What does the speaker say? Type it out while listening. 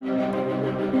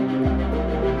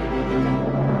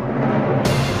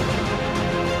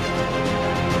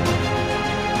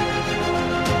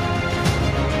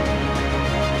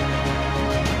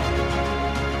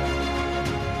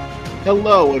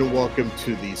Hello and welcome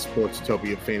to the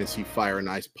Sportstopia Fantasy Fire and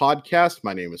Ice podcast.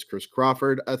 My name is Chris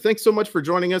Crawford. Thanks so much for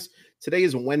joining us. Today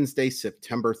is Wednesday,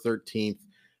 September 13th.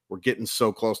 We're getting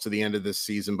so close to the end of this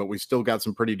season, but we still got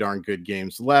some pretty darn good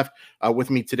games left.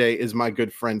 With me today is my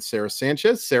good friend, Sarah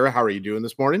Sanchez. Sarah, how are you doing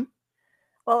this morning?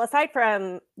 Well, aside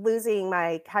from losing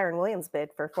my Kyron Williams bid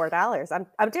for $4,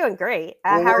 I'm doing great.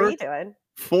 How are you doing?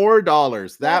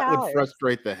 $4. That would $4.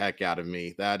 frustrate the heck out of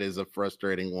me. That is a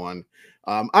frustrating one.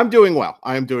 I'm doing well.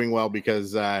 I am doing well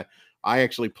because I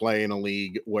actually play in a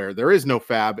league where there is no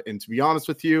fab. And to be honest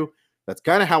with you, that's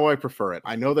kind of how I prefer it.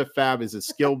 I know that fab is a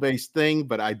skill-based thing,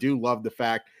 but I do love the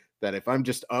fact that if I'm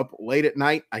just up late at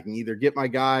night, I can either get my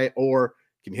guy or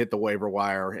can hit the waiver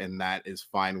wire, and that is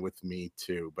fine with me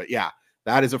too. But yeah,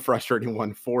 that is a frustrating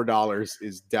one. $4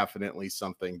 is definitely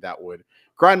something that would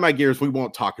grind my gears. We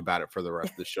won't talk about it for the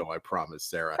rest of the show, I promise,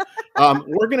 Sarah.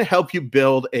 We're going to help you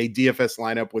build a DFS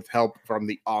lineup with help from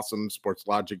the awesome Sports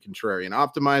Logic Contrarian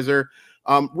Optimizer.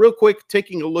 Real quick,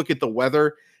 taking a look at the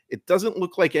weather, it doesn't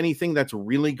look like anything that's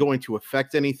really going to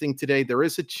affect anything today. There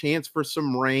is a chance for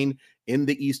some rain in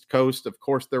the East Coast. Of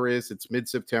course there is. It's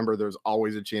mid-September. There's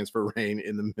always a chance for rain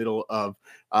in the middle of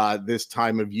this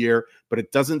time of year, but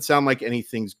it doesn't sound like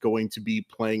anything's going to be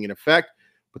playing in effect.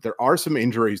 But there are some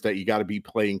injuries that you got to be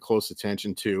paying close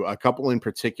attention to. A couple in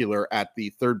particular at the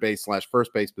third base /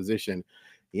 first base position.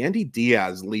 Yandy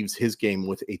Diaz leaves his game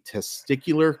with a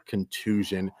testicular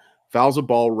contusion. Fouls a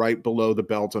ball right below the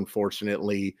belt,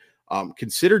 unfortunately.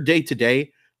 Considered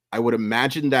day-to-day, I would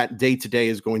imagine that day-to-day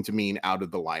is going to mean out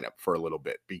of the lineup for a little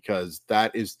bit because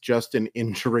that is just an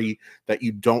injury that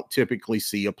you don't typically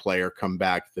see a player come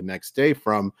back the next day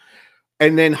from.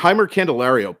 And then Heimer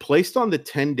Candelario placed on the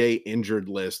 10-day injured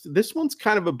list. This one's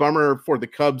kind of a bummer for the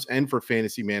Cubs and for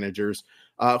fantasy managers.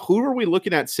 Who are we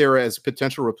looking at, Sarah, as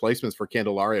potential replacements for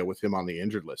Candelario with him on the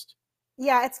injured list?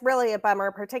 Yeah, it's really a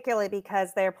bummer, particularly because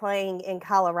they're playing in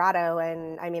Colorado.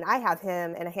 And I mean, I have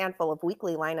him in a handful of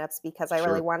weekly lineups because I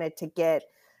really wanted to get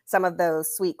some of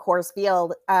those sweet Coors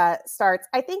Field starts.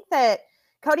 I think that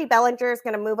Cody Bellinger is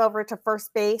going to move over to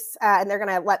first base and they're going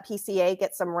to let PCA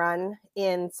get some run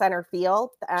in center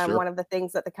field. One of the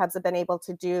things that the Cubs have been able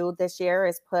to do this year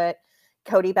is put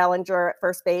Cody Bellinger at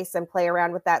first base and play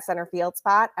around with that center field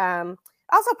spot.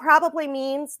 Also probably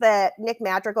means that Nick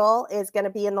Madrigal is going to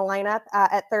be in the lineup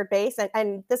at third base.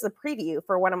 And this is a preview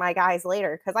for one of my guys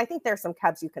later, because I think there's some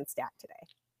Cubs you can stack today.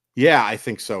 Yeah, I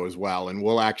think so as well. And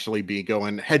we'll actually be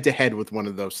going head to head with one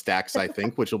of those stacks, I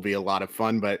think, which will be a lot of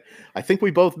fun. But I think we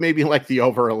both maybe like the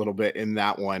over a little bit in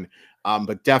that one.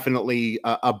 But definitely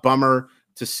a bummer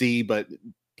to see, but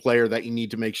player that you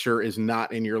need to make sure is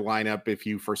not in your lineup if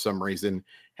you, for some reason,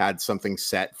 had something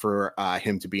set for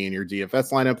him to be in your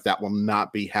DFS lineup. That will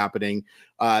not be happening.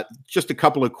 Just a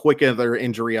couple of quick other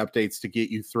injury updates to get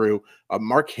you through.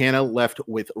 Mark Hanna left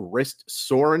with wrist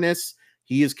soreness.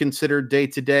 He is considered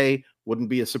day-to-day. Wouldn't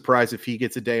be a surprise if he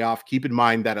gets a day off. Keep in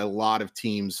mind that a lot of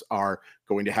teams are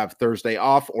going to have Thursday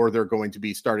off or they're going to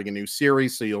be starting a new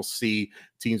series. So you'll see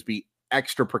teams be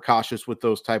extra precautious with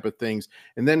those type of things.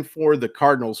 And then for the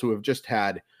Cardinals, who have just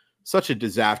had such a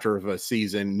disaster of a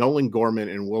season, Nolan Gorman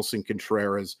and Wilson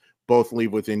Contreras both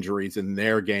leave with injuries in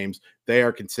their games. They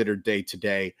are considered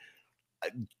day-to-day.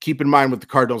 Keep in mind with the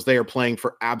Cardinals, they are playing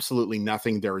for absolutely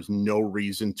nothing. There is no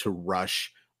reason to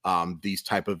rush these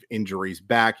type of injuries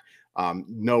back.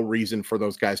 No reason for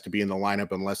those guys to be in the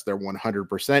lineup unless they're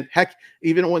 100%. Heck,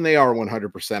 even when they are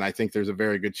 100%, I think there's a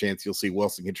very good chance you'll see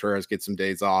Wilson Contreras get some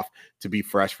days off to be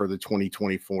fresh for the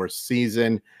 2024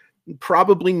 season.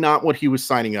 Probably not what he was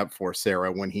signing up for,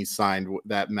 Sarah, when he signed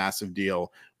that massive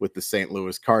deal with the St.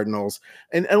 Louis Cardinals.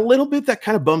 And a little bit that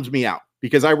kind of bums me out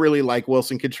because I really like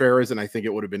Wilson Contreras, and I think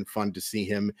it would have been fun to see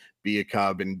him be a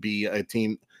Cub and be a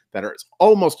team that are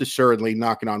almost assuredly,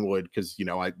 knocking on wood, because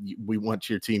we want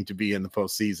your team to be in the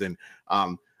postseason.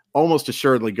 Almost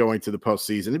assuredly going to the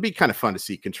postseason. It'd be kind of fun to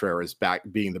see Contreras back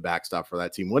being the backstop for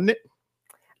that team, wouldn't it?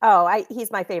 Oh,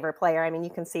 he's my favorite player. I mean, you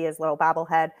can see his little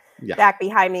bobblehead back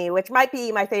behind me, which might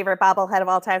be my favorite bobblehead of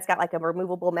all time. It's got like a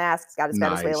removable mask. It's got his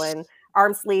Venezuelan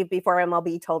arm sleeve before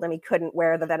MLB told him he couldn't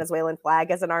wear the Venezuelan flag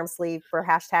as an arm sleeve for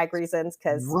hashtag reasons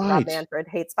because Rob Manfred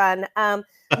hates fun.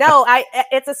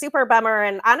 It's a super bummer.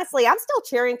 And honestly, I'm still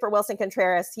cheering for Wilson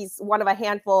Contreras. He's one of a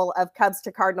handful of Cubs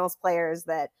to Cardinals players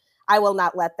that I will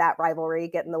not let that rivalry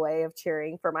get in the way of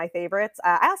cheering for my favorites.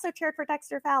 I also cheered for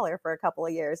Dexter Fowler for a couple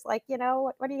of years. Like, what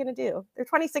are you going to do? They're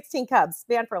 2016 Cubs,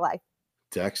 man for life.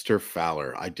 Dexter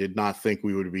Fowler. I did not think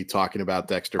we would be talking about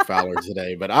Dexter Fowler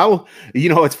today, but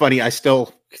it's funny. I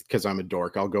still, because I'm a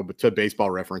dork, I'll go to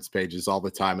baseball reference pages all the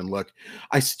time and look.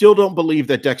 I still don't believe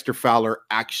that Dexter Fowler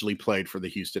actually played for the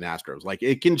Houston Astros. Like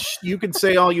you can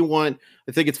say all you want.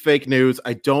 I think it's fake news.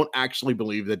 I don't actually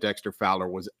believe that Dexter Fowler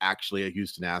was actually a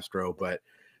Houston Astro, but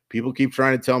people keep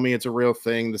trying to tell me it's a real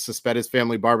thing. The Cespedes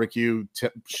Family Barbecue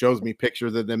shows me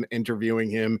pictures of them interviewing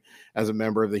him as a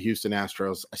member of the Houston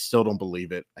Astros. I still don't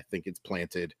believe it. I think it's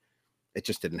planted. It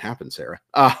just didn't happen, Sarah.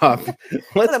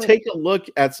 Let's take a look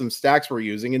at some stacks we're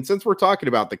using. And since we're talking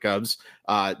about the Cubs,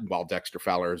 while Dexter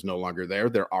Fowler is no longer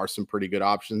there are some pretty good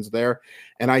options there.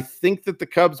 And I think that the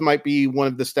Cubs might be one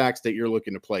of the stacks that you're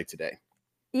looking to play today.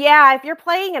 Yeah, if you're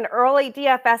playing an early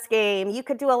DFS game, you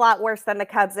could do a lot worse than the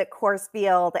Cubs at Coors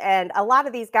Field. And a lot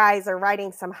of these guys are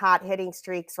riding some hot hitting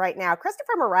streaks right now.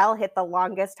 Christopher Morel hit the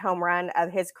longest home run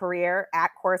of his career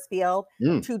at Coors Field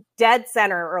to dead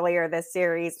center earlier this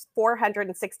series,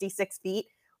 466 feet,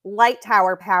 light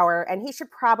tower power. And he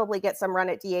should probably get some run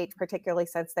at DH, particularly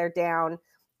since they're down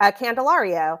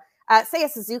Candelario. Seiya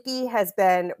Suzuki has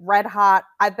been red hot.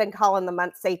 I've been calling the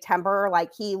month September.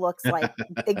 Like, he looks like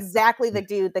exactly the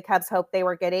dude the Cubs hoped they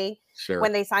were getting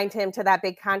when they signed him to that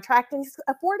big contract. And he's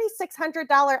a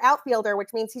 $4,600 outfielder, which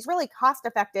means he's really cost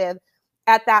effective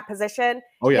at that position.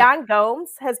 Oh, yeah. Yan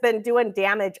Gomes has been doing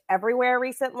damage everywhere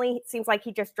recently. It seems like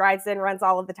he just drives in, runs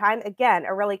all of the time. Again,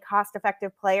 a really cost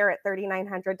effective player at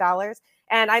 $3,900.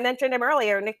 And I mentioned him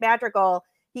earlier, Nick Madrigal.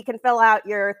 He can fill out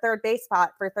your third base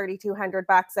spot for $3,200.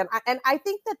 And I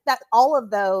think that all of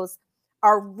those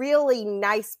are really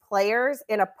nice players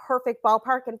in a perfect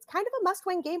ballpark. And it's kind of a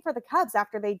must-win game for the Cubs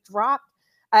after they dropped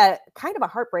kind of a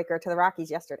heartbreaker to the Rockies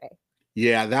yesterday.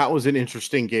 Yeah, that was an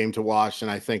interesting game to watch.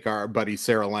 And I think our buddy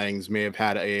Sarah Langs may have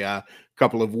had a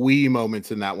couple of wee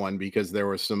moments in that one because there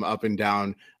was some up and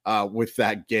down with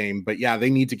that game. But yeah, they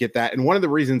need to get that. And one of the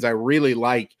reasons I really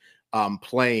like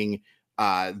playing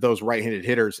those right-handed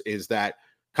hitters is that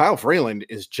Kyle Freeland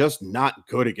is just not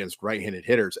good against right-handed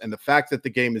hitters. And the fact that the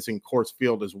game is in Coors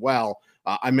Field as well,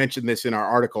 I mentioned this in our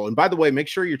article. And by the way, make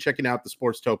sure you're checking out the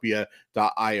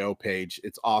sportstopia.io page.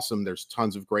 It's awesome. There's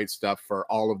tons of great stuff for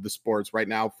all of the sports right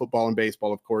now, football and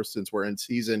baseball, of course, since we're in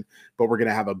season, but we're going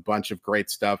to have a bunch of great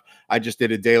stuff. I just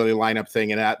did a daily lineup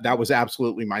thing, and that was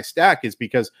absolutely my stack, is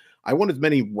because I want as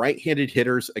many right-handed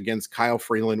hitters against Kyle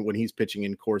Freeland when he's pitching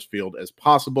in Coors Field as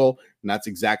possible. And that's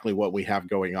exactly what we have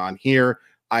going on here.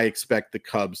 I expect the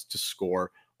Cubs to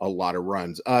score a lot of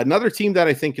runs. Another team that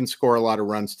I think can score a lot of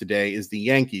runs today is the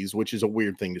Yankees, which is a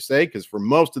weird thing to say because for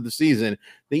most of the season,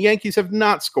 the Yankees have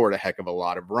not scored a heck of a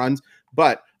lot of runs.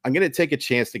 But I'm going to take a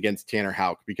chance against Tanner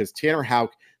Houck because Tanner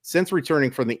Houck, since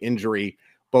returning from the injury,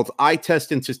 both eye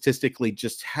test and statistically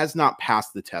just has not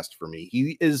passed the test for me.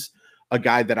 He is a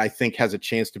guy that I think has a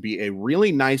chance to be a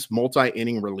really nice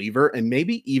multi-inning reliever and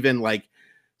maybe even like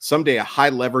someday a high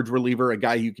leverage reliever, a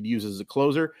guy you could use as a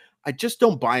closer. I just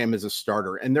don't buy him as a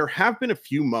starter. And there have been a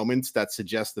few moments that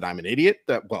suggest that I'm an idiot.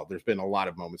 There's been a lot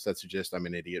of moments that suggest I'm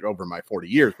an idiot over my 40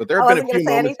 years, but there have been a few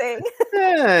moments.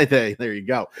 There you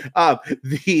go.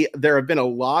 There have been a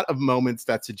lot of moments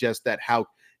that suggest that Houck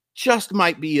just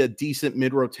might be a decent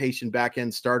mid-rotation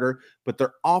back-end starter, but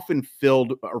they're often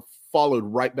filled or followed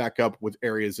right back up with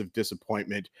areas of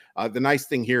disappointment. The nice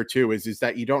thing here too is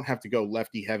that you don't have to go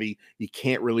lefty heavy. You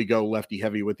can't really go lefty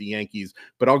heavy with the Yankees,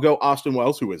 but I'll go Austin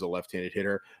Wells, who is a left-handed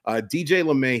hitter, DJ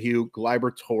LeMahieu,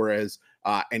 Gleyber Torres,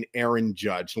 and Aaron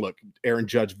Judge. Look, Aaron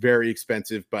Judge, very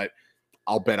expensive, but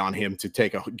I'll bet on him to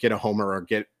get a homer or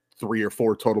get 3 or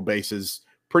 4 total bases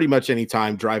pretty much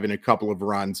anytime, driving a couple of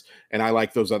runs. And I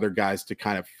like those other guys to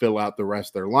kind of fill out the rest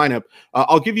of their lineup.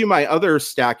 I'll give you my other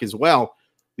stack as well.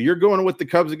 You're going with the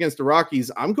Cubs against the Rockies.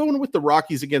 I'm going with the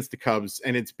Rockies against the Cubs.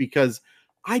 And it's because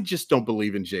I just don't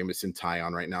believe in Jameson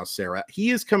Taillon right now, Sarah.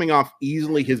 He is coming off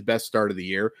easily his best start of the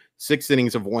year. 6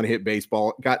 innings of one-hit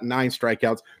baseball, got 9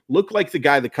 strikeouts, looked like the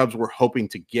guy the Cubs were hoping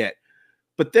to get.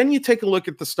 But then you take a look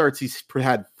at the starts he's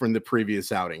had from the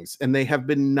previous outings, and they have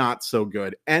been not so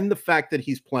good. And the fact that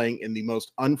he's playing in the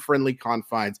most unfriendly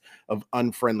confines of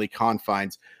unfriendly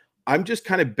confines, I'm just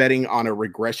kind of betting on a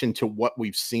regression to what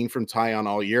we've seen from Taillon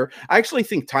all year. I actually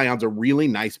think Taillon's a really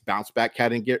nice bounce back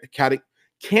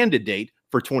candidate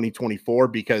for 2024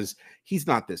 because he's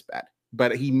not this bad.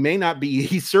 But he may not be.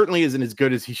 He certainly isn't as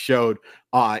good as he showed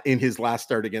in his last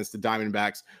start against the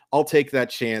Diamondbacks. I'll take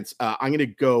that chance. I'm going to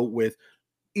go with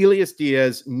Elias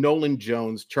Diaz, Nolan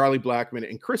Jones, Charlie Blackmon,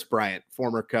 and Chris Bryant,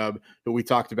 former Cub, who we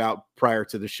talked about prior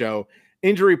to the show.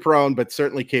 injury prone, but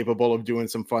certainly capable of doing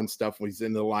some fun stuff when he's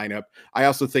in the lineup. I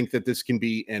also think that this can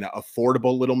be an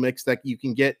affordable little mix that you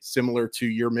can get, similar to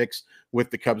your mix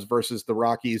with the Cubs versus the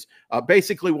Rockies.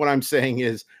 Basically, what I'm saying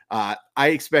is I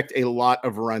expect a lot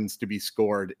of runs to be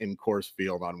scored in Coors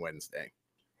Field on Wednesday.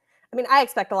 I mean, I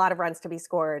expect a lot of runs to be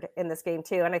scored in this game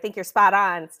too. And I think you're spot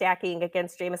on stacking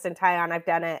against Jameson Taillon. I've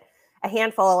done it a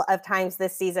handful of times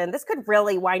this season. This could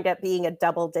really wind up being a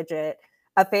double-digit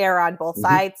affair on both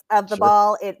sides of the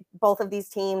ball. Both of these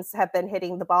teams have been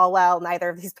hitting the ball well. Neither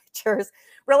of these pitchers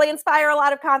really inspire a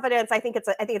lot of confidence. I think it's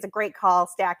a great call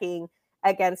stacking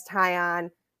against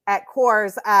Taillon at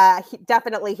Coors.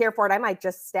 Definitely here for it. I might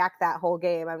just stack that whole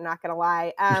game. I'm not going to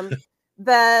lie.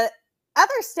 The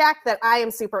other stack that I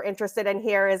am super interested in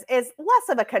here is less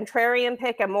of a contrarian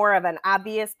pick and more of an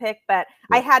obvious pick, but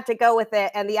I had to go with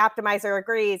it, and the optimizer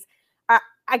agrees.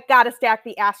 I got to stack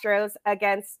the Astros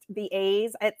against the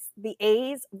A's. It's the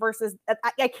A's versus,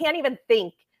 I can't even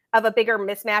think of a bigger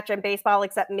mismatch in baseball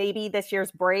except maybe this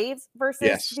year's Braves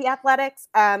versus the Athletics.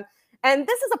 And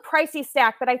this is a pricey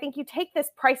stack, but I think you take this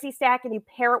pricey stack and you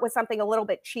pair it with something a little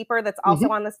bit cheaper that's also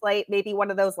on the slate, maybe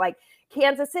one of those like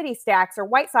Kansas City stacks or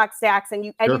White Sox stacks, and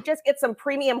you just get some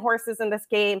premium horses in this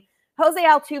game. Jose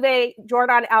Altuve,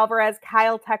 Jordan Alvarez,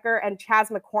 Kyle Tucker, and Chas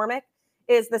McCormick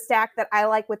is the stack that I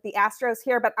like with the Astros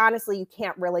here, but honestly, you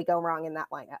can't really go wrong in that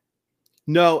lineup.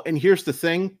 No, and here's the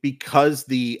thing, because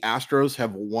the Astros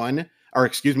have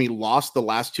lost the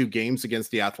last 2 games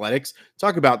against the Athletics.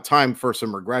 Talk about time for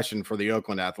some regression for the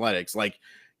Oakland Athletics. Like,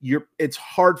 it's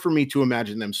hard for me to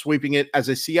imagine them sweeping it. As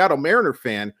a Seattle Mariner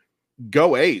fan,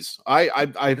 go A's. I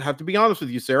have to be honest with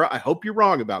you, Sarah. I hope you're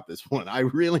wrong about this one. I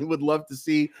really would love to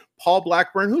see Paul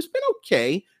Blackburn, who's been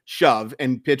okay, shove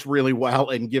and pitch really well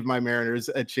and give my Mariners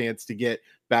a chance to get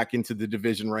back into the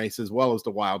division race as well as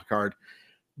the wild card.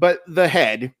 But the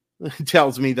head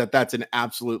tells me that that's an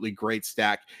absolutely great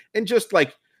stack. And just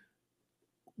like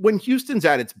when Houston's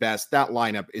at its best, that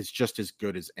lineup is just as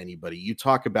good as anybody. You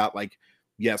talk about, like,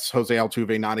 yes, Jose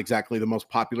Altuve, not exactly the most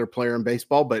popular player in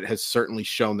baseball, but has certainly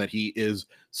shown that he is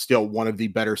still one of the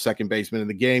better second basemen in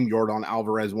the game. Jordan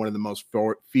Alvarez, one of the most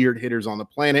feared hitters on the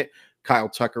planet. Kyle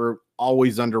Tucker,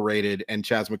 always underrated, and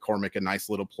Chas McCormick, a nice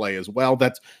little play as well.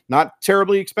 That's not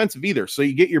terribly expensive either. So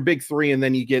you get your big 3, and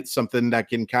then you get something that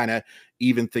can kind of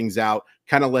even things out,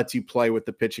 kind of lets you play with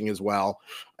the pitching as well.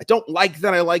 I don't like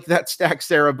that I like that stack,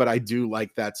 Sarah, but I do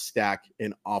like that stack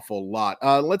an awful lot.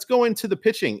 Let's go into the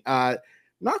pitching. Not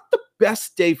the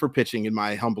best day for pitching in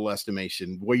my humble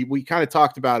estimation. We kind of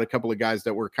talked about a couple of guys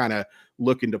that we're kind of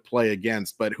looking to play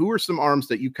against, but who are some arms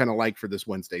that you kind of like for this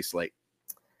Wednesday slate?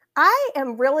 I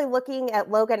am really looking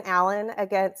at Logan Allen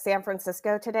against San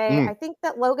Francisco today. I think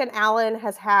that Logan Allen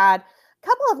has had a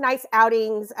couple of nice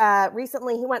outings.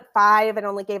 Recently, he went 5 and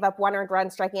only gave up 1 earned run,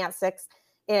 striking out 6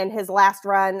 in his last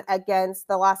run against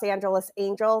the Los Angeles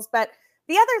Angels. But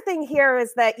the other thing here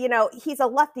is that, he's a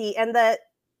lefty, and the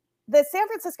San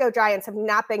Francisco Giants have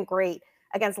not been great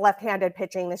against left-handed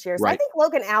pitching this year. So I think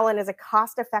Logan Allen is a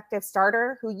cost-effective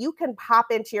starter who you can pop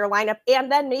into your lineup,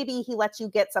 and then maybe he lets you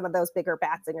get some of those bigger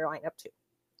bats in your lineup too.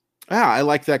 Yeah, I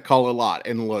like that call a lot.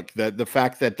 And look, the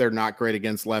fact that they're not great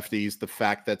against lefties, the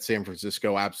fact that San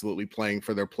Francisco absolutely playing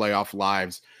for their playoff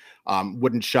lives,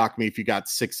 wouldn't shock me if you got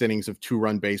 6 innings of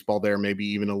 2-run baseball there, maybe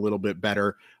even a little bit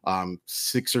better.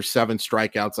 6 or 7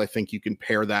 strikeouts. I think you can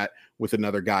pair that with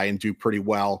another guy and do pretty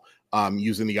well.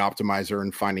 Using the optimizer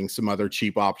and finding some other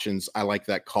cheap options. I like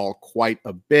that call quite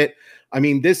a bit. I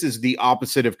mean, this is the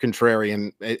opposite of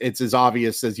contrarian. It's as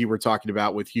obvious as you were talking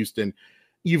about with Houston.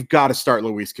 You've got to start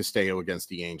Luis Castillo against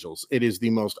the Angels. It is the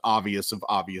most obvious of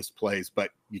obvious plays, but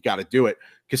you got to do it.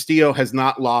 Castillo has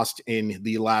not lost in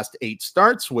the last 8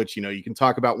 starts, which, you can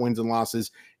talk about wins and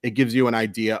losses. It gives you an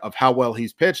idea of how well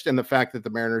he's pitched and the fact that the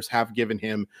Mariners have given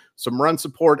him some run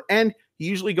support, and he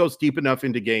usually goes deep enough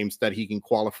into games that he can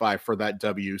qualify for that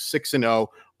W. 6-0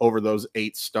 over those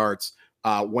 8 starts.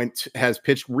 Has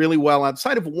pitched really well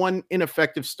outside of one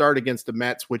ineffective start against the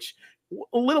Mets, which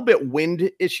a little bit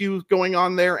wind issues going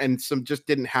on there, and some just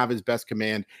didn't have his best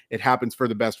command. It happens for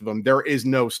the best of them. There is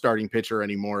no starting pitcher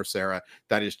anymore, Sarah.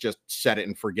 That is just set it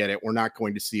and forget it. We're not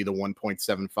going to see the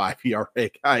 1.75 ERA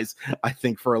guys, I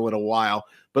think, for a little while.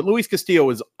 But Luis Castillo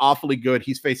is awfully good.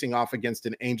 He's facing off against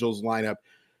an Angels lineup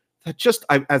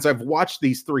that as I've watched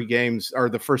these 3 games, or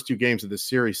the first 2 games of this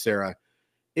series, Sarah,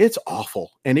 it's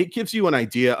awful. And it gives you an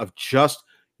idea of just,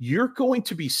 you're going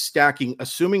to be stacking,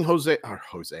 assuming Shohei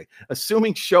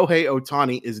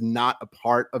Ohtani is not a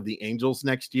part of the Angels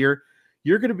next year,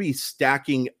 you're going to be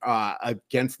stacking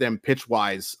against them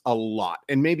pitch-wise a lot,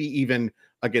 and maybe even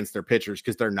against their pitchers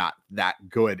because they're not that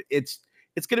good. It's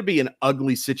it's going to be an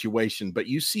ugly situation. But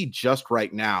you see just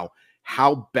right now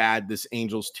how bad this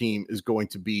Angels team is going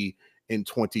to be in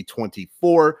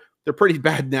 2024. They're pretty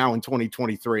bad now in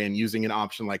 2023, and using an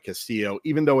option like Castillo,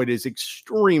 even though it is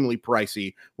extremely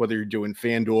pricey, whether you're doing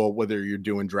FanDuel, whether you're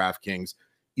doing DraftKings,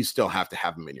 you still have to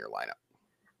have him in your lineup.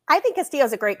 I think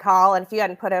Castillo's a great call, and if you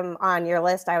hadn't put him on your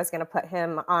list, I was going to put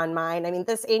him on mine. I mean,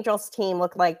 this Angels team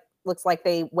looks like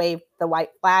they waved the white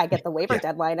flag at the waiver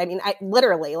deadline. I mean,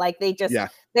 literally, like they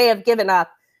have given up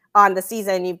on the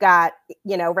season. You've got,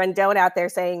 Rendon out there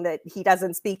saying that he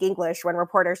doesn't speak English when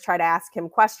reporters try to ask him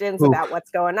questions about what's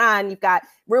going on. You've got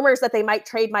rumors that they might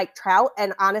trade Mike Trout.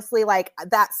 And honestly, like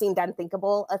that seemed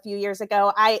unthinkable a few years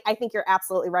ago. I think you're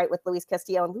absolutely right with Luis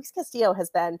Castillo, and Luis Castillo has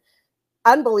been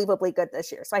unbelievably good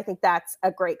this year. So I think that's a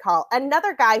great call.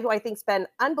 Another guy who I think's been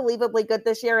unbelievably good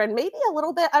this year and maybe a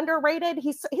little bit underrated.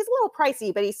 He's a little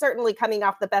pricey, but he's certainly coming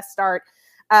off the best start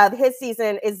of his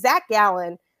season is Zach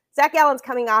Gallen. Zach Gallen's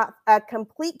coming off a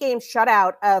complete game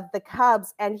shutout of the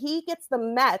Cubs, and he gets the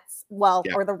Mets,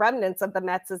 or the remnants of the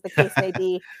Mets as the case may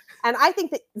be. And I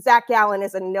think that Zach Gallen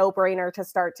is a no-brainer to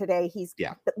start today. He's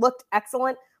looked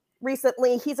excellent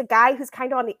recently. He's a guy who's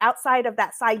kind of on the outside of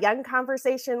that Cy Young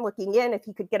conversation looking in. If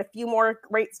he could get a few more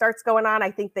great starts going on,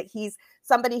 I think that he's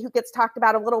somebody who gets talked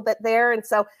about a little bit there. And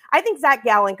so I think Zach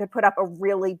Gallen could put up a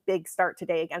really big start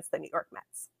today against the New York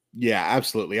Mets. Yeah,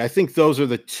 absolutely. I think those are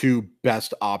the two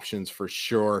best options for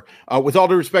sure. With all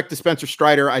due respect to Spencer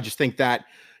Strider, I just think that,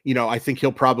 I think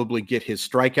he'll probably get his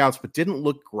strikeouts, but didn't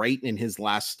look great in his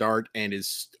last start and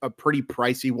is a pretty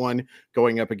pricey one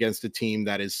going up against a team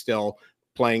that is still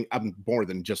playing, more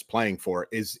than just playing for,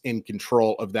 is in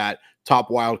control of that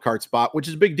top wild card spot, which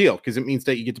is a big deal because it means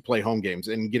that you get to play home games,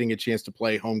 and getting a chance to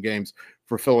play home games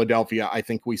for Philadelphia. I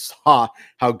think we saw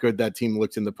how good that team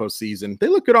looked in the postseason. They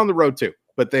look good on the road too,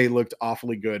 but they looked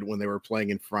awfully good when they were playing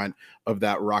in front of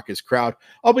that raucous crowd.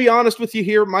 I'll be honest with you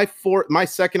here. My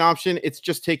second option, it's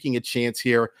just taking a chance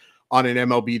here on an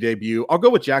MLB debut. I'll go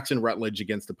with Jackson Rutledge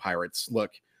against the Pirates.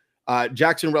 Look,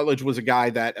 Jackson Rutledge was a guy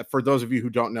that, for those of you who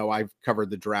don't know, I've covered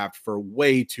the draft for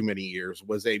way too many years,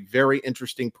 was a very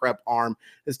interesting prep arm,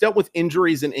 has dealt with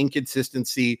injuries and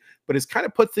inconsistency, but has kind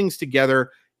of put things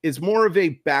together, is more of a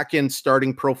back-end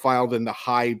starting profile than the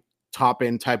high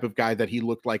top-end type of guy that he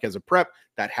looked like as a prep.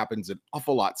 That happens an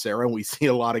awful lot, Sarah. We see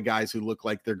a lot of guys who look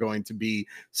like they're going to be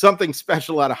something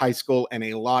special out of high school, and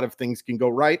a lot of things can go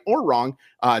right or wrong,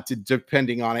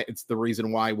 depending on it. It's the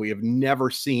reason why we have never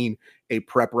seen a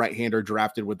prep right-hander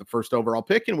drafted with the first overall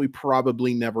pick, and we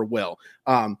probably never will.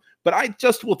 But I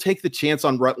just will take the chance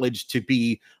on Rutledge to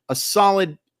be a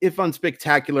solid, if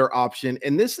unspectacular, option.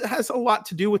 And this has a lot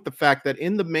to do with the fact that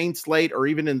in the main slate, or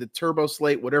even in the turbo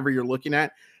slate, whatever you're looking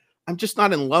at, I'm just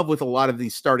not in love with a lot of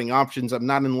these starting options. I'm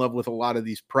not in love with a lot of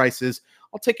these prices.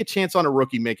 I'll take a chance on a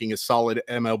rookie making a solid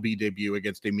MLB debut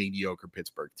against a mediocre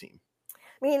Pittsburgh team.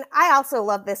 I mean, I also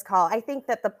love this call. I think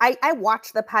that I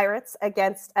watched the Pirates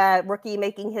against a rookie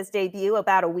making his debut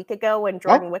about a week ago when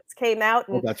Jordan Wicks came out.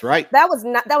 And that's right. That was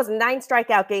a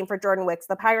 9-strikeout game for Jordan Wicks.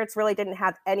 The Pirates really didn't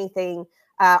have anything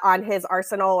on his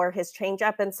arsenal or his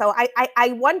changeup. And so I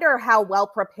wonder how well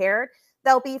prepared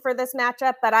they'll be for this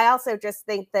matchup. But I also just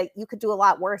think that you could do a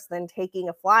lot worse than taking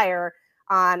a flyer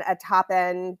on a top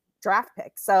end draft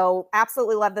pick. So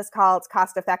absolutely love this call. It's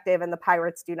cost effective, and the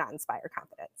Pirates do not inspire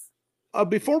confidence.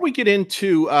 Before we get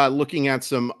into looking at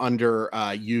some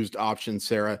underused options,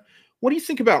 Sarah, what do you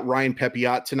think about Ryan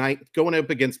Pepiot tonight going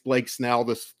up against Blake Snell,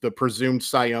 the presumed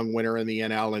Cy Young winner in the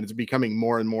NL, and it's becoming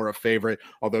more and more a favorite,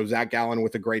 although Zach Gallen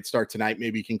with a great start tonight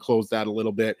maybe can close that a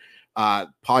little bit.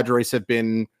 Padres have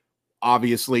been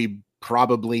obviously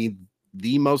probably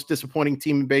the most disappointing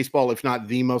team in baseball, if not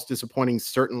the most disappointing,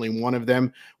 certainly one of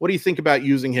them. What do you think about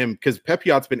using him? Because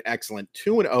Pepiot's been excellent,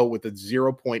 2-0 with a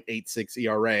 0.86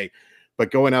 ERA,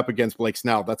 but going up against Blake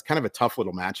Snell, that's kind of a tough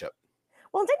little matchup.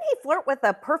 Well, didn't he flirt with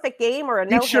a perfect game or a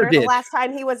no-hitter the last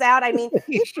time he was out? I mean,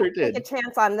 he sure did. Take a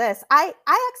chance on this. I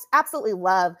absolutely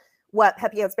love what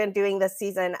Pepiot's been doing this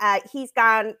season. He's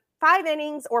gone 5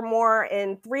 innings or more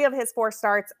in 3 of his 4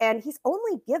 starts, and he's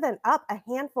only given up a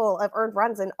handful of earned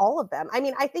runs in all of them. I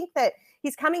mean, I think that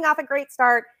he's coming off a great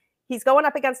start. He's going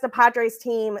up against a Padres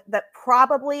team that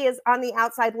probably is on the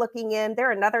outside looking in.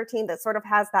 They're another team that sort of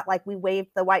has that, like, we waved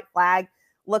the white flag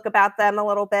look about them a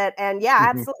little bit. And yeah,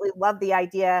 absolutely love the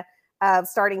idea of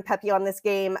starting Pepiot on this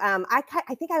game. I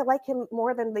think I like him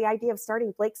more than the idea of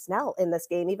starting Blake Snell in this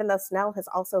game, even though Snell has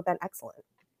also been excellent.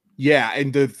 Yeah,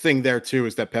 and the thing there too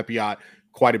is that Pepiot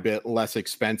quite a bit less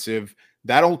expensive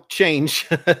that'll change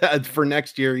for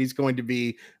next year. He's going to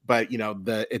be, but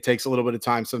it takes a little bit of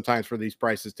time sometimes for these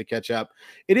prices to catch up.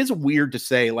 It is weird to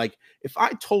say, like, if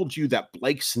I told you that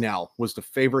Blake Snell was the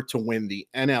favorite to win the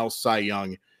NL Cy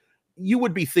Young, you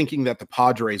would be thinking that the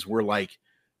Padres were like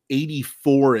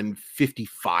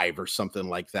 84-55 or something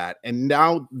like that. And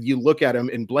now you look at him,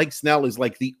 and Blake Snell is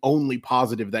like the only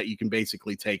positive that you can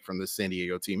basically take from the San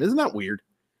Diego team. Isn't that weird?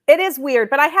 It is weird,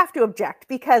 but I have to object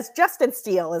because Justin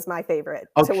Steele is my favorite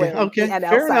to win the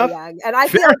NL Cy Young. And I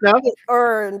feel like he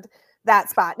earned that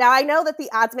spot. Now, I know that the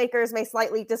odds makers may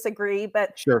slightly disagree,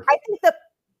 but I think that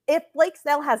if Blake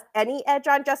Snell has any edge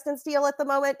on Justin Steele at the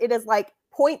moment, it is like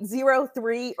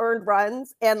 0.03 earned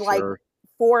runs and like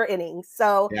 4 innings.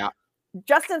 So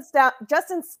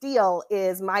Justin Steele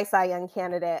is my Cy Young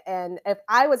candidate. And if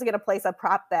I was going to place a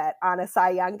prop bet on a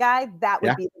Cy Young guy, that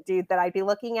would be the dude that I'd be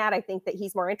looking at. I think that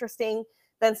he's more interesting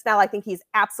than Snell. I think he's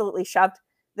absolutely shoved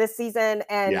this season.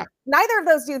 And neither of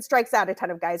those dudes strikes out a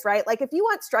ton of guys, right? Like if you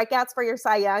want strikeouts for your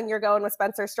Cy Young, you're going with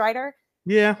Spencer Strider.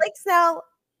 Yeah. Blake Snell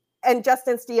and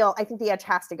Justin Steele, I think the edge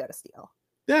has to go to Steele.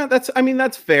 Yeah,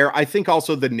 that's fair. I think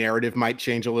also the narrative might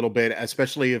change a little bit,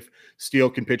 especially if Steele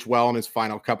can pitch well in his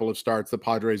final couple of starts. The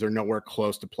Padres are nowhere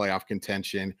close to playoff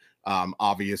contention.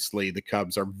 Obviously, the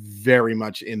Cubs are very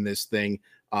much in this thing.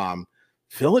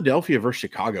 Philadelphia versus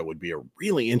Chicago would be a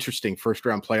really interesting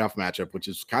first-round playoff matchup, which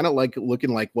is kind of like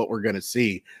looking like what we're going to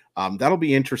see. That'll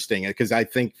be interesting because I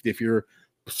think if you're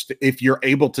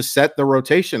able to set the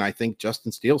rotation, I think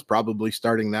Justin Steele's probably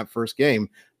starting that first game.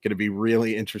 Going to be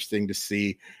really interesting to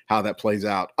see how that plays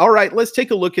out. All right, let's take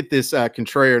a look at this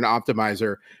Contrarian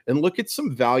Optimizer and look at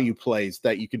some value plays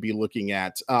that you could be looking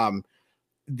at.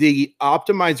 The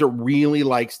Optimizer really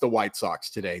likes the White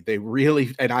Sox today. They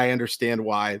really, and I understand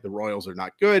why. The Royals are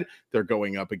not good. They're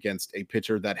going up against a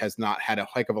pitcher that has not had a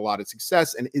heck of a lot of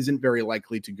success and isn't very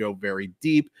likely to go very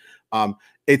deep.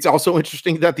 It's also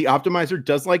interesting that the Optimizer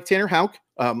does like Tanner Houck.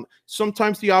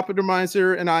 Sometimes the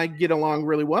Optimizer and I get along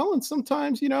really well, and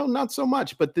sometimes, not so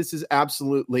much. But this is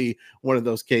absolutely one of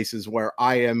those cases where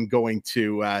I am going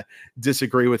to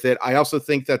disagree with it. I also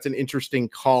think that's an interesting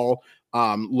call.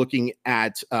 Looking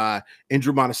at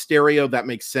Andrew Monasterio, that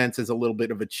makes sense as a little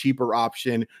bit of a cheaper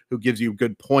option who gives you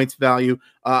good points value.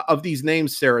 Of these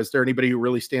names, Sarah, is there anybody who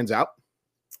really stands out?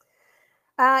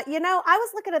 I was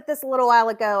looking at this a little while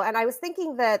ago, and I was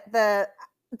thinking that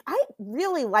I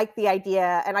really like the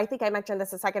idea, and I think I mentioned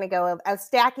this a second ago, of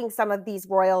stacking some of these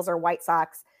Royals or White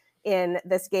Sox in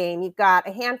this game. You've got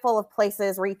a handful of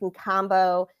places where you can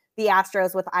combo the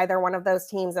Astros with either one of those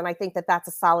teams, and I think that that's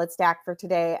a solid stack for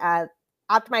today.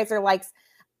 Optimizer likes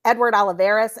Edward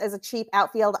Olivares as a cheap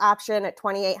outfield option at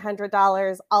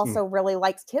 $2,800. Also really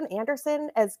likes Tim Anderson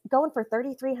as going for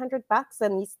 $3,300,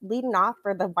 and he's leading off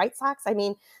for the White Sox. I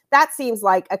mean, that seems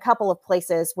like a couple of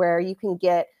places where you can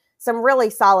get some really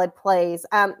solid plays.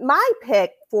 My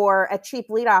pick for a cheap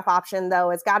leadoff option, though,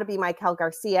 has got to be Maikel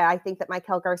Garcia. I think that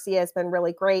Maikel Garcia has been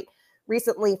really great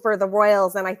recently for the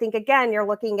Royals. And I think, again, you're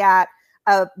looking at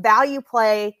a value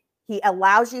play. He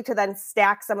allows you to then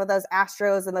stack some of those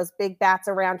Astros and those big bats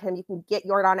around him. You can get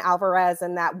Yordan Alvarez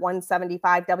and that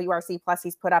 175 WRC plus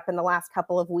he's put up in the last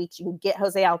couple of weeks. You can get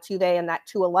Jose Altuve and that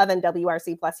 211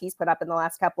 WRC plus he's put up in the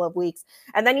last couple of weeks.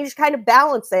 And then you just kind of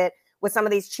balance it with some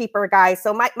of these cheaper guys.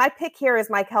 So my pick here is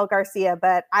Maikel Garcia,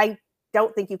 but I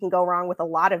don't think you can go wrong with a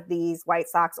lot of these White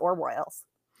Sox or Royals.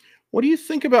 What do you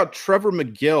think about Trevor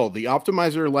McGill? The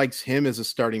Optimizer likes him as a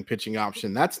starting pitching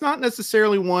option. That's not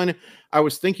necessarily one I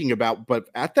was thinking about, but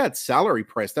at that salary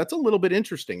price, that's a little bit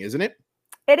interesting, isn't it?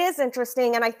 It is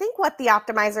interesting. And I think what the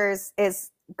Optimizer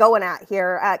is going at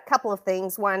here, a couple of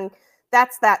things. One,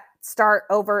 that's that start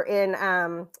over in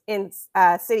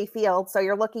Citi Field. So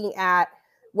you're looking at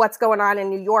what's going on in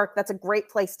New York. That's a great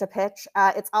place to pitch.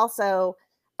 It's also,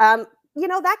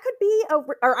 that could be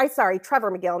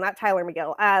Trevor McGill, not Tyler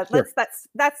McGill. Sure.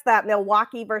 That's that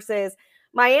Milwaukee versus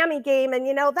Miami game. And,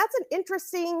 that's an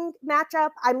interesting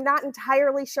matchup. I'm not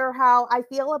entirely sure how I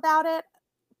feel about it,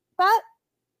 but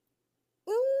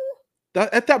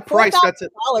at that price, that's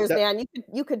 $4,000, man.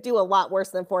 You could do a lot worse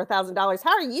than $4,000.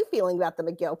 How are you feeling about the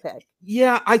McGill pick?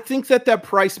 Yeah, I think that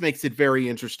price makes it very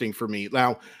interesting for me.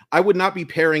 Now, I would not be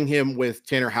pairing him with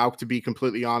Tanner Houck, to be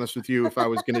completely honest with you. If I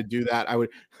was going to do that,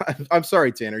 I'm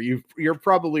sorry, Tanner. You're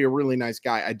probably a really nice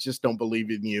guy. I just don't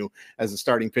believe in you as a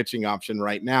starting pitching option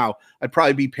right now. I'd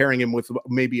probably be pairing him with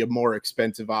maybe a more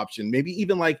expensive option, maybe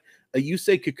even like a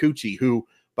Yusei Kikuchi, who,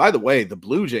 by the way, the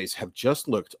Blue Jays have just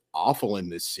looked awful in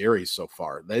this series so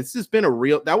far. This has been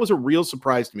that was a real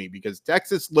surprise to me because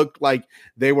Texas looked like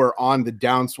they were on the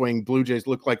downswing. Blue Jays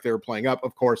looked like they were playing up.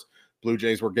 Of course, Blue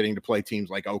Jays were getting to play teams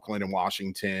like Oakland and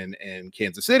Washington and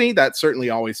Kansas City. That certainly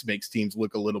always makes teams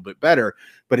look a little bit better,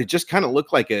 but it just kind of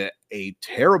looked like a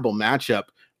terrible matchup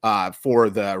for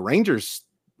the Rangers.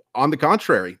 On the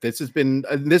contrary, this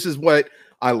is what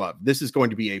I love. This is going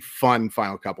to be a fun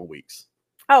final couple weeks.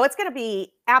 Oh, it's going to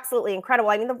be absolutely incredible.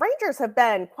 I mean, the Rangers have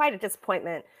been quite a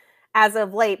disappointment as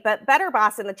of late, but Better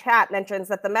Boss in the chat mentions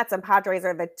that the Mets and Padres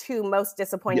are the two most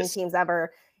disappointing teams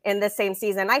ever in this same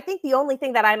season. I think the only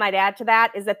thing that I might add to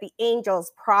that is that the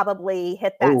Angels probably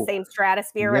hit that same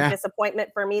stratosphere of disappointment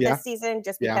for me this season,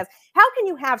 just because how can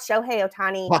you have Shohei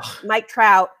Ohtani, Mike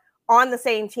Trout on the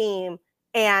same team,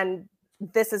 and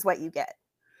this is what you get?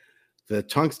 The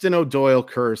Tungsten O'Doyle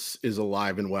curse is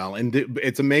alive and well. And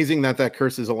it's amazing that that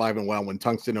curse is alive and well when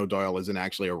Tungsten O'Doyle isn't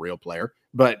actually a real player,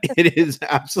 but it is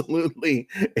absolutely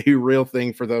a real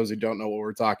thing. For those who don't know what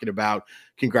we're talking about,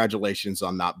 congratulations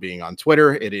on not being on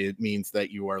Twitter. It means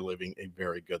that you are living a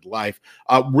very good life.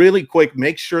 Really quick,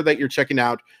 make sure that you're checking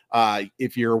out,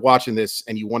 if you're watching this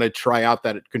and you want to try out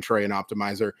that Contrarian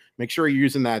Optimizer, make sure you're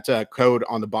using that code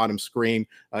on the bottom screen.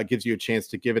 Gives you a chance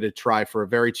to give it a try for a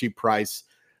very cheap price.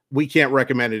 We can't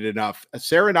recommend it enough.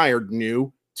 Sarah and I are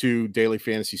new to daily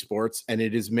fantasy sports, and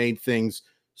it has made things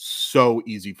so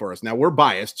easy for us. Now, we're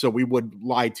biased, so we would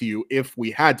lie to you if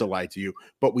we had to lie to you,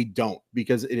 but we don't,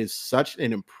 because it is such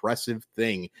an impressive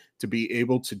thing to be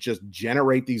able to just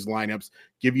generate these lineups,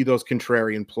 give you those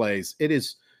contrarian plays. It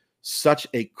is such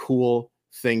a cool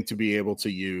thing to be able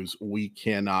to use. We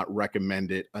cannot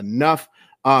recommend it enough.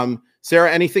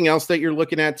 Sarah, anything else that you're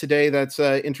looking at today that's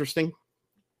interesting?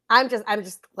 I'm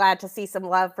just glad to see some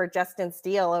love for Justin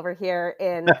Steele over here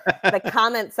in the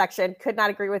comment section. Could not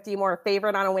agree with you more.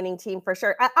 Favorite on a winning team for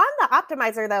sure. On the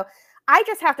optimizer, though, I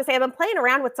just have to say I've been playing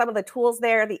around with some of the tools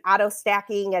there, the auto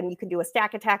stacking, and you can do a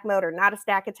stack attack mode or not a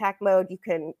stack attack mode. You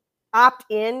can opt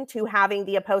in to having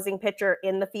the opposing pitcher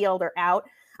in the field or out.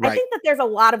 Right. I think that there's a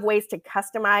lot of ways to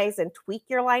customize and tweak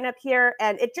your lineup here,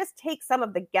 and it just takes some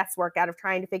of the guesswork out of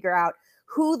trying to figure out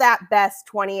who that best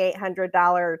 $2,800,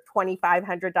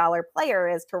 $2,500 player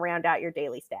is to round out your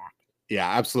daily stack. Yeah,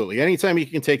 absolutely. Anytime you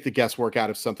can take the guesswork out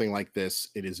of something like this,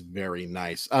 it is very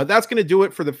nice. That's going to do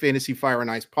it for the Fantasy Fire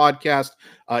and Ice podcast.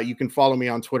 You can follow me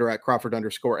on Twitter at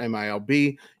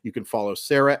Crawford_MILB. You can follow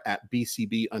Sarah at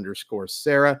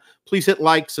BCB_Sarah. Please hit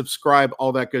like, subscribe,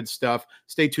 all that good stuff.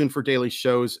 Stay tuned for daily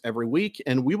shows every week,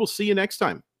 and we will see you next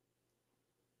time.